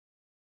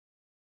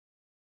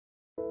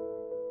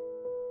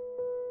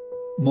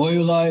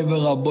Moirai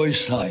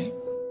v'Raboisai,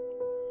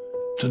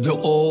 to the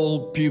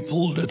all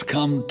people that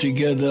come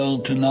together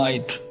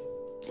tonight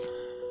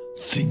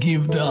to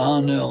give the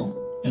honor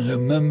and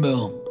remember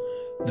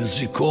the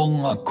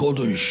Zikaron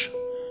HaKodesh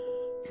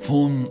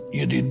von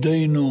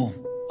Yedideinu,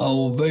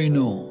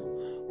 Ahuveinu,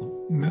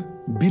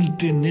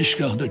 Bilti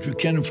Nishkach, that we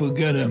can't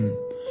forget him,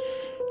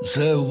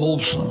 Zev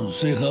Wolfson,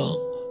 Zichar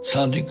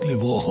Tzadik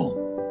Livrocho.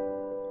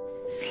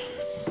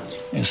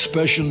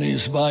 Especially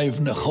his wife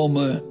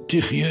Nechome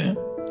Tichye,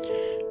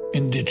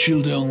 and the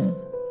children,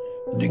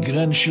 the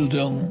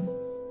grandchildren.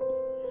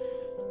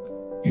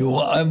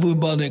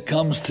 Everybody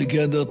comes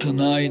together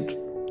tonight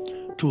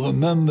to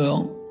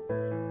remember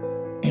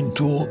and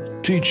to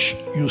teach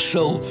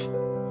yourself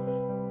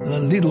a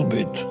little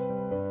bit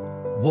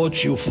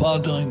what your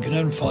father and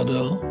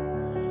grandfather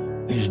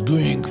is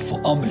doing for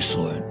Am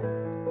Yisrael.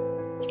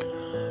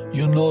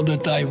 You know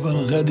that I've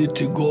been ready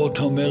to go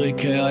to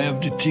America. I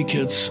have the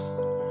tickets,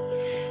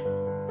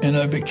 and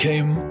I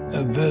became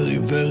a very,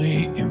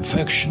 very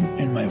infection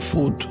in my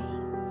foot.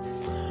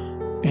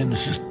 And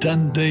this is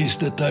 10 days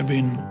that I've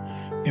been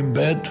in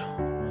bed.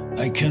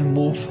 I can't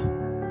move,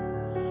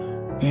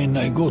 and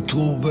I go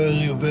through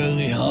very,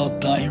 very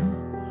hard time,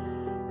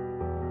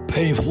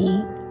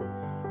 painful.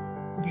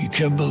 You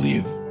can't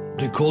believe.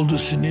 They call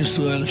this in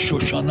Israel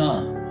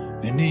Shoshana,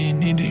 and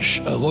in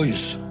Yiddish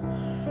Arois,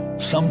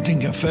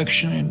 something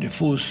infection in the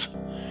foot.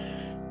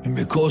 And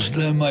because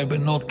them I've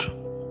been not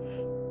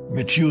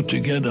with you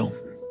together,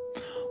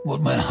 but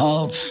my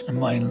heart and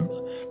my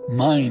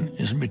mind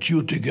is with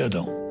you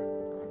together.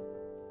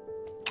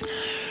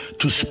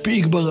 To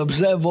speak about Rav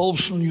Zev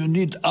Wolfson, you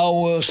need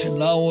hours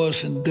and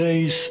hours and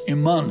days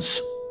and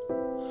months.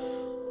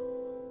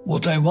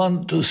 What I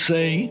want to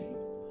say,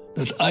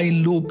 that I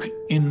look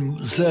in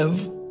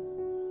Zev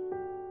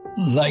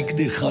like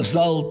the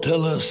Chazal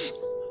tell us,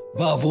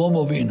 Avram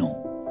Avinu.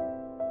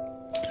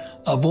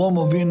 Avram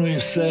Avinu, he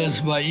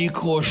says,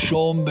 Vayikro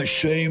Shom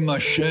b'Shem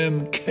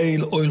Hashem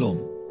Keil Oilom.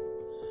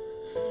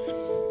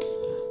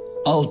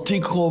 Al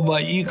Tikro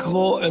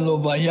Vayikro Elo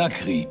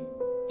Vayakri.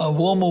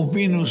 Avram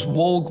Avinu's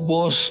work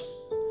was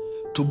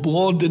to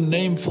bring the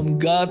name from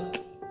God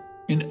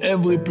in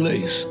every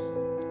place.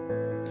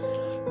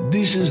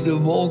 This is the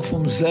work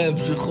from Zev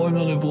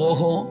Zichrono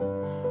Livrocho,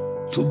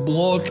 to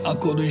bring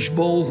HaKadosh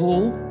Baruch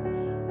Hu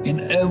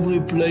in every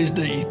place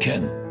that he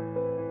can.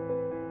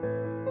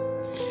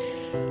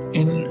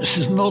 And this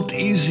is not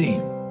easy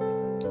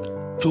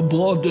to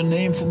bring the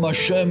name from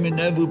Hashem in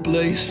every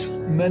place.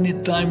 Many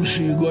times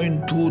you're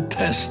going through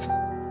test.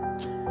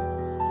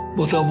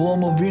 But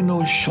Avram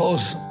Avinu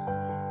shows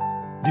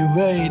the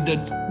way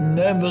that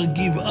never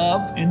give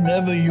up and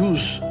never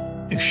use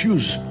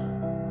excuse.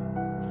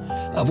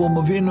 Avram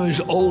Avinu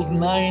is old,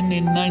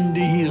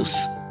 90 years.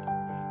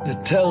 The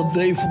third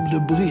day from the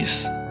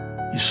bris,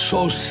 he's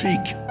so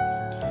sick.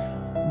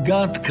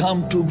 God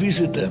come to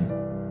visit him.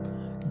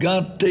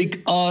 God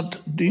take out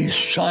the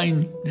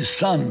shine, the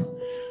sun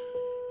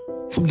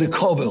from the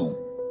cover.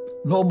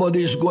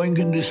 Nobody is going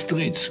in the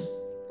streets.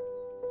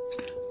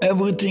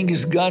 Everything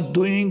is God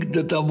doing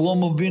that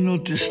Avram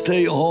Avinu to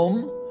stay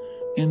home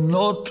and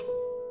not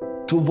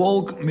to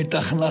work mit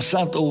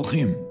achnasat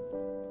orchim.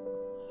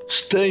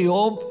 Stay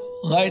up.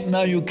 Right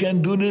now you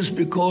can't do this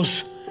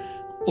because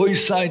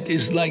eyesight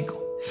is like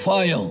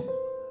fire.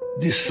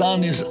 The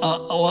sun is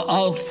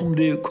out from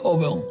the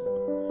cover.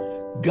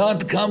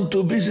 God come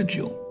to visit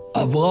you.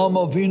 Avram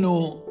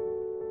Avinu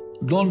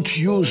don't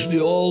use the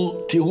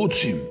old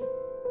tirutzim.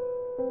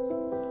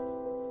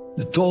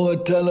 The Torah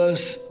tells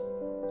us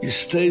he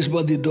stays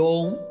by the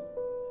door,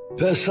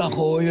 Pesach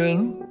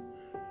oil,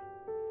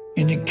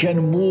 and he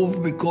can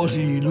move because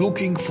he's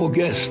looking for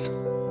guests.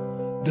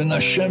 Then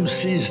Hashem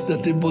sees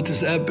that what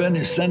has happened,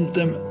 he sent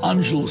them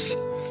angels.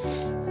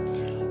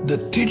 The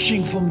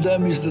teaching from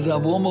them is that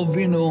Avram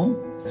Avinu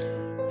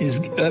is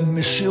a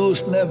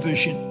Mesirus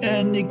Nefesh. In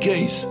any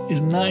case,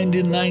 is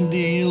 90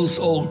 years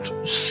old,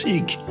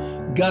 sick.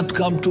 God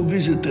come to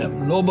visit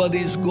them. Nobody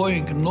is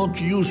going, not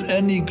use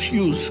any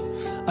excuse.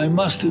 I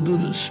must do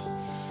this.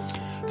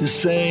 The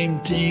same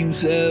thing,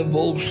 Zev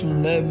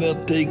Wolfson never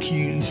take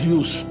his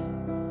use.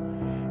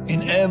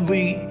 In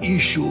every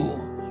issue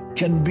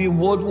can be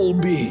what will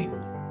be.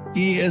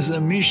 He has a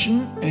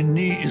mission and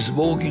he is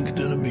working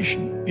to the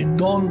mission. He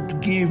don't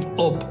give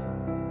up.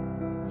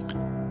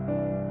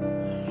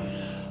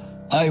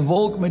 I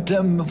work with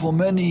him for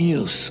many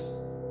years.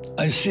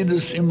 I see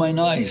this in my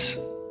eyes.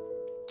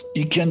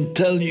 He can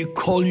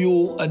call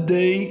you a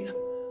day,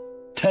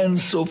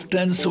 tens of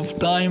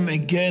time,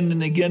 again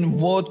and again,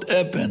 what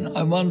happened?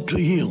 I want to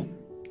hear.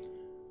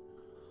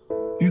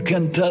 You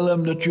can tell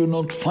him that you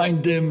not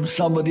find him,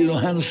 somebody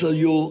don't answer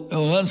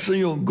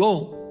you,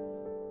 go.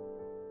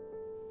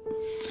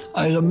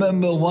 I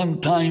remember one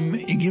time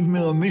he gave me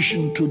a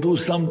mission to do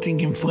something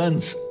in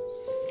France.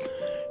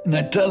 And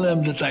I tell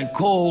him that I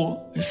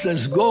call, he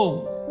says,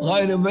 go,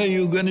 right away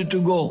you're going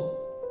to go.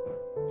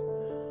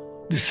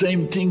 The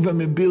same thing when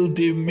we build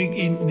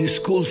the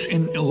schools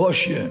in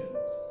Russia.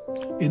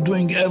 You're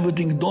doing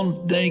everything,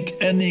 don't take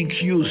any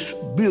excuse,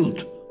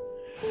 build.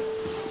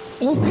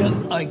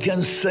 I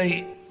can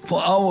say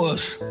for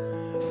hours,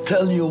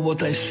 tell you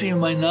what I see in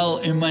my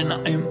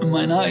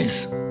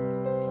eyes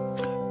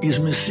is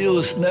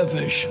Mesiras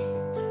Nefesh,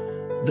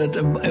 that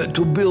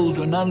to build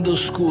another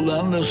school,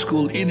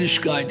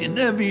 Yiddishkeit in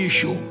every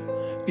issue.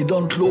 You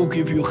don't look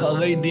if you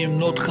Haredim,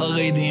 not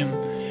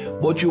Haredim,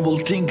 what you will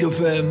think of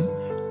them.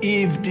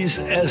 If this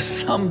has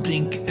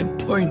something, a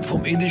point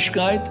from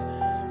Yiddishkeit,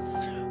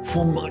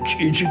 from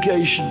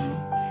education,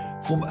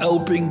 from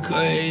helping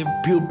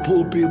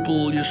poor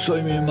people,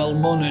 Yesoimim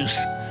Almonis,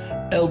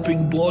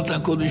 helping brought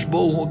HaKadosh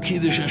Baruch Hu,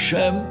 Kiddush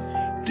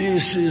Hashem,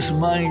 this is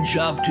my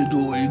job to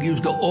do. He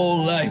gives the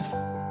whole life.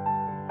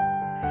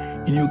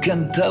 And you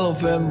can tell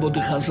of him what the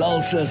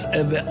Chazal says,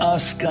 Eve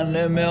as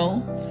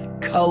kanemer,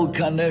 kal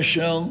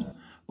kanesher,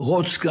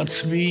 rotz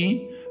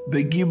katzvi,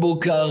 begibor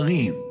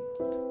ka'ari.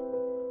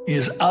 He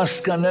is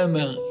as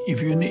kanemer.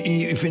 If you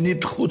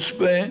need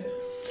chutzpah,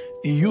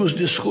 he use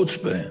this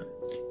chutzpah.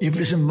 If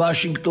it's in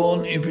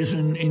Washington, if it's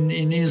in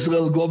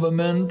Israel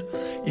government,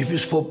 if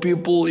it's for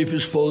people, if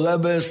it's for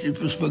rabbis, if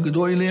it's for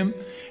gedolim,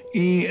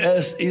 he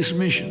has his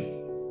mission.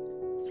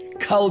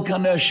 Kal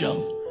kanesher,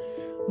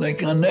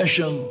 like a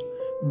nation.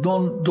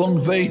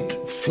 Don't wait.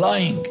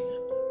 Flying.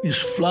 He's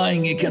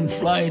flying. He can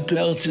fly to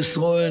Eretz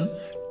Yisrael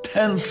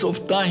tens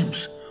of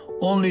times,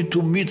 only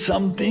to meet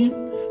somebody,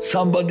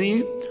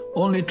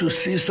 only to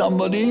see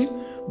somebody.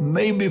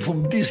 Maybe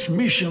from this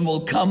mission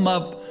will come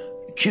up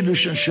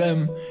Kiddush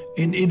Hashem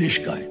in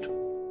Yiddishkeit.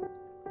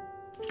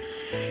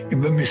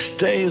 And when we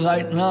stay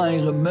right now, I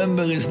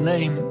remember his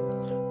name.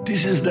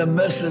 This is the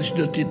message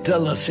that he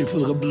tells us. If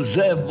Rabbi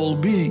Zev will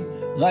be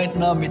right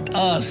now with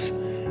us,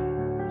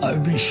 I'll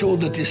be sure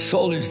that his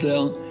soul is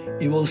there.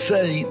 He will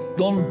say,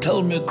 don't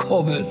tell me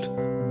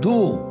COVID.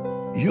 Do.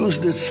 Use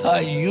the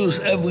time, use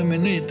every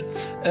minute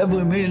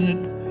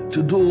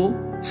to do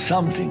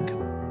something.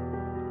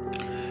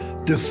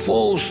 The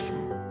first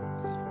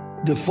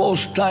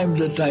time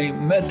that I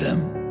met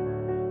him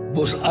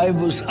was I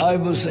was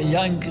a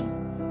young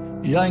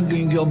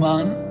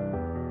man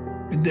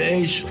at the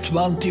age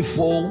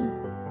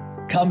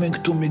 24, coming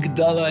to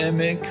Migdal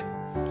HaEmek.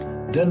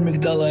 Then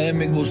Migdal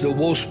HaEmek was the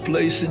worst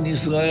place in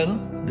Israel.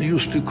 They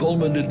used to call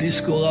me the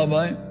disco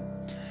rabbi.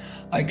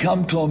 I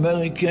come to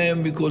America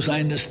because I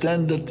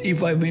understand that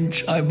if I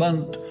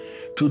want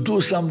to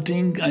do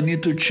something, I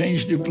need to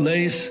change the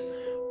place,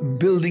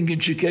 building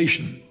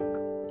education.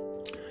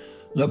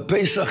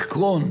 Rabbi Pesach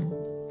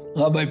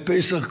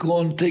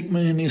Kron take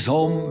me in his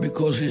home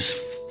because his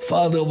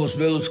father was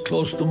very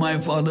close to my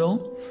father.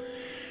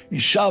 In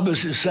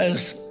Shabbos he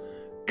says,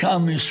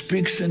 come, he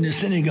speaks in the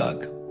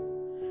synagogue.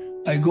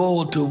 I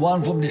go to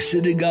one from the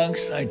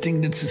synagogues, I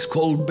think that it's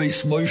called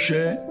Beis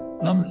Moshe,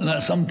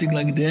 something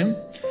like that.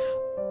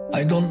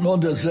 I don't know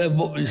that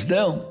Zev is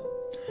there.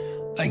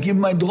 I give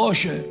my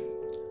drosha.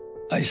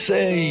 I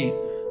say,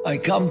 I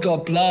come to a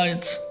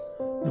Platz.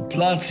 The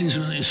Platz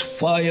is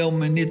fire.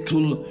 We need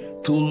to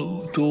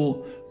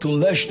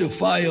lash the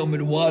fire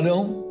with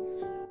water.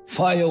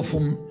 Fire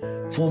from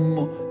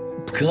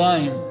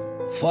crime.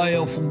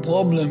 Fire from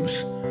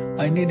problems.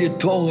 I need a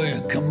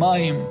Torah,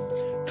 Kamayim,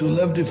 to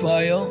lift the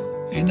fire.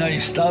 And I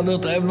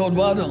started, I have no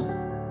water.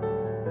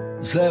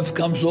 Zev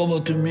comes over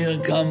to me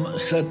and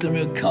said to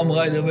me, come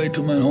right away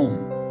to my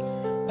home.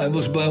 I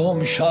was by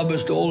home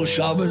Shabbos, the whole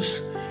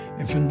Shabbos.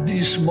 And from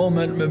this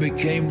moment we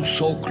became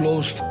so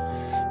close.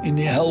 And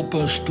he helped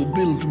us to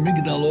build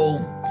Migdal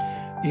Or.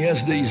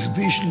 His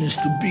vision is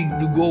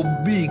to go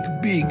big,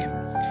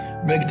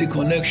 make the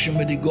connection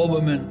with the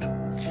government.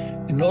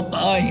 And not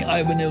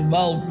I've been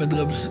involved with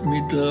Reb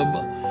Rosner,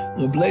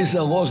 Reb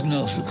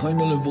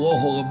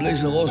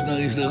Rosner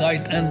is the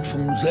right hand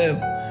from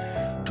Zev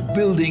to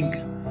building.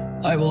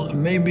 I will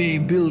maybe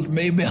build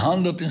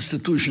 100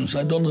 institutions.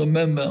 I don't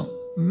remember.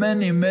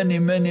 Many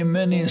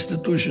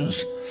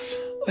institutions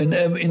in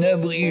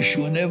every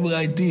issue, in every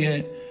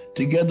idea,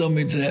 together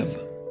with Zev.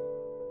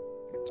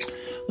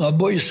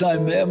 Rabbi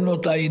Yisrael, we have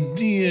not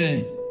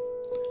idea.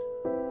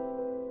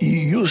 He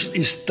used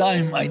his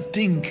time, I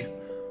think,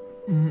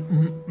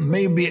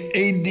 maybe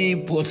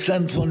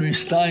 80% from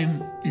his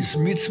time is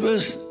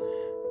mitzvahs,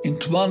 and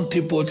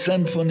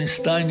 20% from his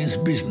time is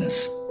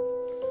business.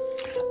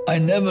 I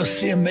never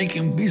see him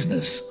making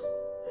business.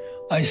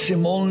 I see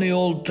him only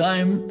all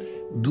time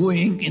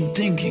doing and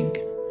thinking.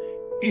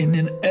 And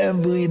in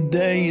every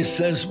day he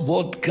says,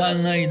 what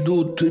can I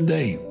do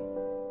today?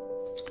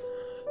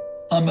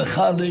 Let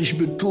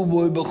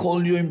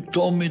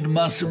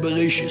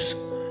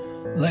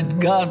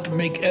God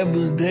make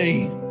every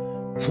day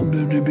from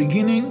the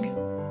beginning.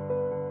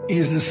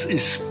 He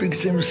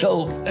speaks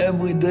himself.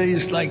 Every day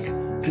is like,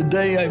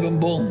 today I've been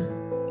born.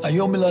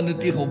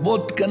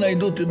 What can I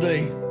do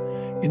today?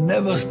 He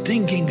never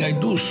thinking, I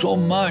do so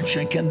much,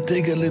 I can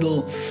take a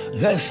little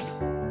rest.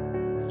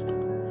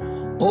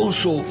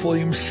 Also for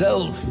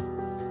himself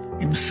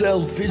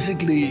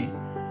physically,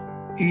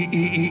 he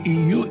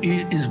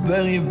is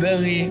very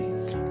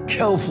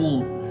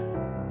careful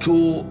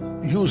to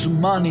use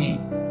money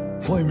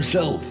for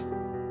himself.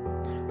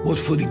 But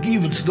for the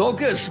givers,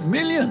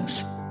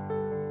 millions.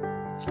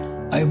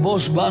 I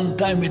was one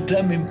time with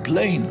him in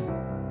plane.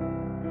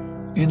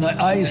 And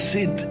I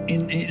sit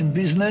in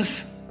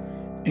business,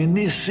 and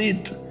he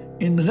sit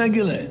in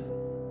regular.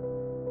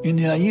 And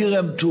I hear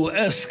him to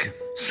ask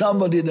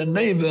somebody, the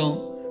neighbor,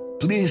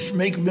 please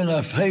make me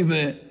a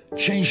favor,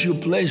 change your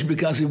place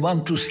because he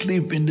want to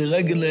sleep in the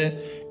regular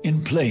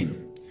in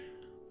plane.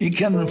 He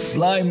can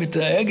fly with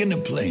the egg in a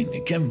plane.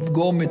 He can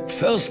go with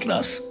first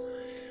class.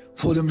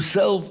 For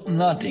himself,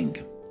 nothing.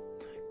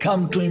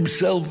 Come to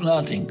himself,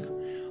 nothing.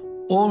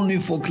 Only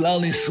for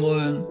Klal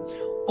Yisrael,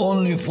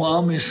 only for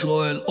Am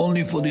Yisrael,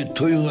 only for the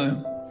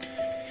Torah.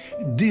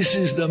 This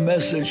is the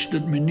message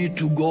that we need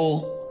to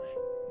go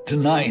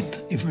tonight,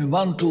 if we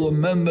want to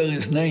remember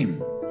his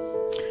name.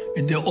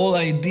 And the whole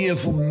idea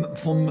from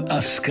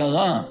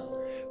Askara,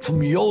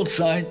 from your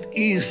side,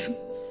 is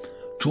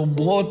to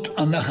brought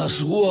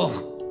anachas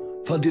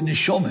ruach for the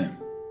neshome.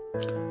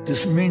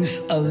 This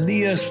means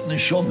aliyas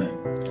neshome.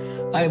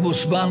 I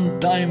was one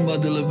time by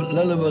the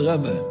Lelev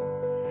Rebbe.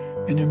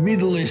 In the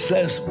middle he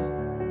says,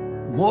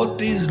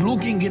 what is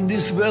looking in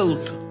this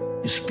world?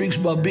 He speaks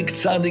about big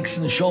tzaddiks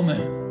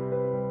neshome.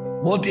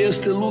 What he has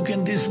to look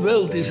in this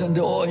world is in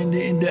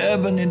the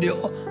heaven, in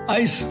the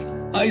ice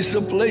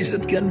place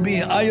that can be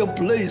a higher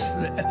place,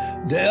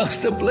 the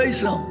erste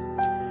place.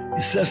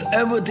 He says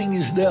everything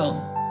is there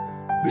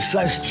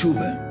besides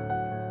tshuva.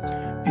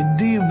 In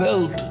the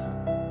world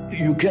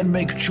you can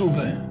make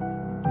tshuva.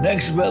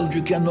 Next world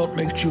you cannot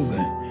make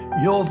tshuva.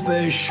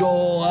 Yofe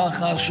shor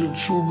achas shel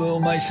tshuva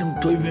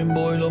u'maisim toivim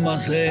bo olam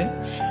hazeh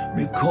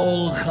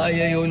mikol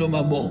chayei olam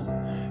habo.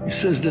 He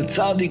says the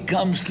tzaddik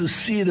comes to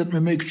see that we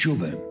make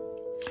tshuva.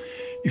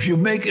 If you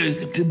make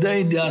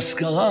today the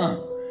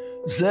Askara,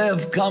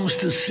 Zev comes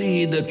to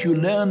see that you're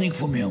learning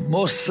from him.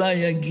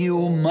 Mosai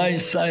yagiu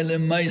maisai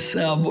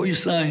lemaisai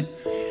avoisai.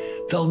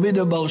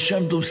 Talmid Baal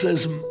Shem Tov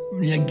says,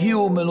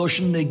 yagiu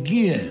meloshen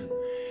negieh.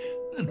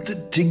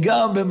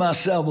 תיגע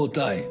במעשה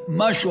אבותיי,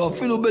 משהו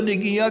אפילו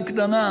בנגיעה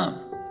קטנה.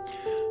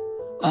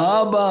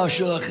 האבא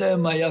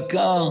שלכם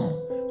היקר,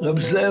 רב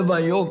זאב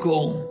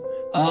היוקר,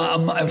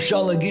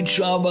 אפשר להגיד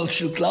שהאבא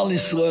של כלל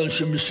ישראל,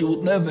 של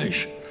מסירות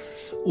נפש,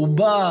 הוא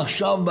בא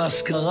עכשיו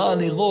בהזכרה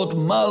לראות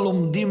מה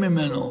לומדים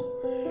ממנו,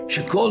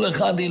 שכל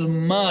אחד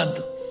ילמד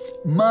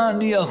מה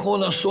אני יכול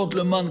לעשות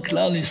למען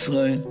כלל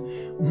ישראל,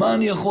 מה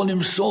אני יכול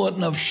למסור את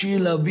נפשי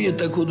להביא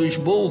את הקדוש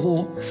ברוך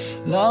הוא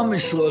לעם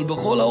ישראל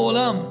בכל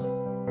העולם.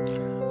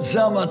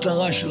 זה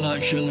המטרה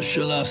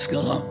של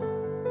ההזכרה.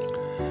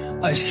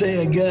 I say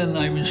again,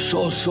 I'm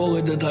so sorry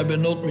that I've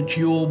been not with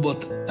you,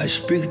 but I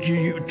speak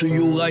to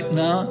you right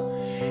now,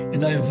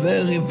 and I'm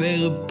very,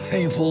 very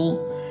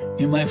painful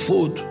in my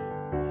foot.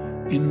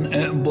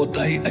 But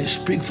I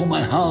speak from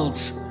my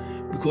heart,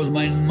 because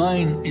my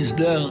mind is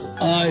there.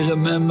 I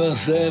remember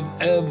Zev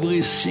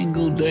every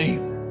single day.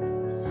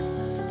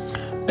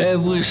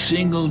 Every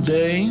single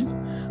day,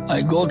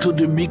 I go to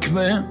the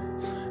mikveh,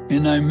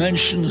 and I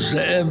mention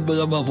Zev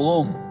Rav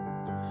Avrom.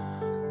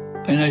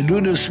 And I do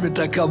this with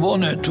a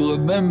kavona to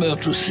remember,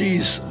 to see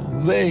his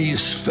way,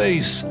 his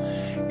face,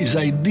 his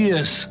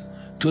ideas,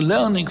 to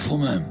learning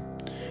from him.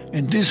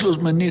 And this was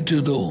my need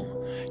to do.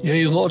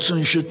 Yehi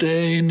rotzen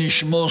shetei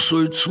nishmor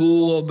soi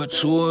tzruro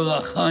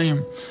betzruro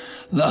rachayim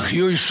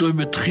lachyoy soi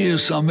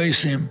betchias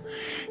amesim.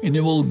 And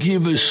he will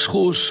give his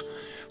schus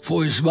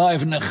for his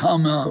wife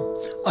Nechama.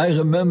 I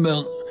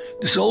remember,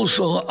 this is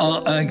also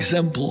an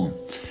example.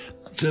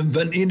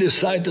 When he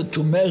decided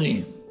to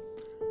marry,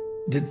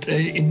 that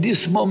in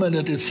this moment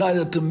that he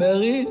decided to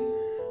marry,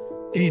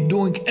 he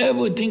doing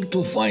everything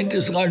to find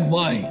his right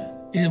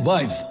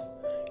wife.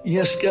 He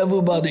asked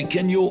everybody,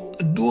 can you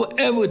do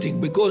everything?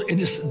 Because it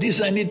is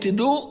this I need to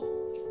do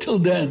till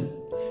then.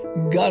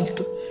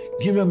 God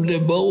give him the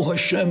Baruch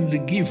Hashem, the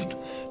gift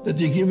that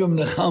he give him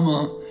the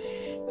Chama,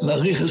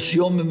 Larichas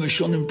Yomim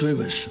Veshonim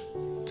Toives.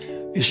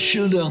 His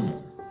children,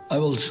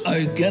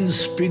 I can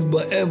speak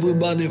by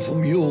everybody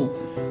from you,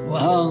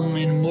 Vaham,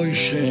 in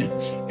Moshe,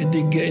 in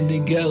the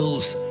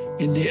girls,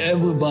 in the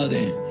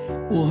everybody.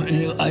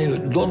 I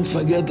don't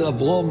forget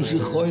Avrom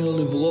Zichroino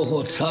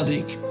Livrocho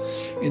Tzadik,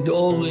 in the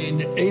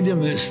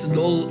Edemis, and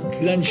all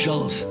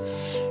grandchilds.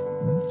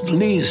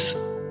 Please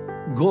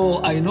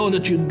go. I know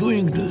that you're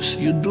doing this.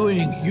 You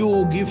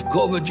give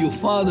cover to your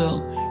father.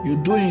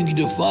 You're doing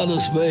the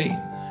father's way,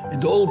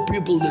 and all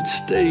people that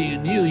stay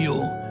near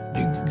you,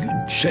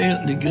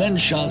 the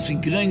grandchilds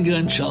and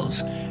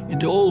grandchilds,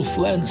 and the old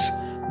friends.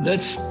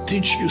 Let's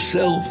teach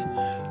yourself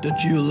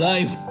that your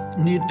life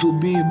need to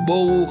be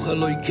Baruch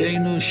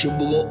Elokeinu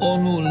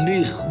Shebro'onu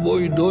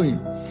Lichvoidoi.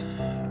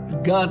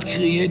 God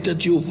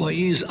created you for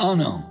His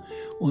honor,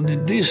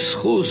 and this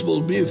schus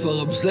will be for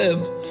Reb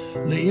Zev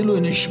Leilu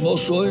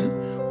Nishmosoi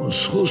and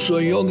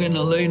schusoi Yogen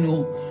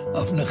Aleinu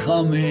of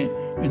Nechame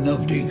and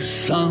of the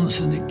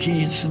sons and the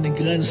kids and the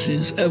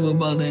grandsons,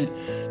 everybody.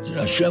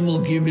 Hashem will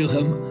give you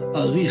him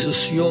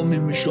Arichas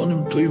Yomim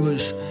Mishonim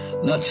Toivos,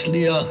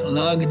 להצליח,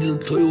 להגדיל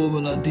תוירו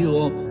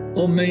ולהדירו,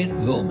 אמן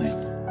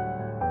ואמן.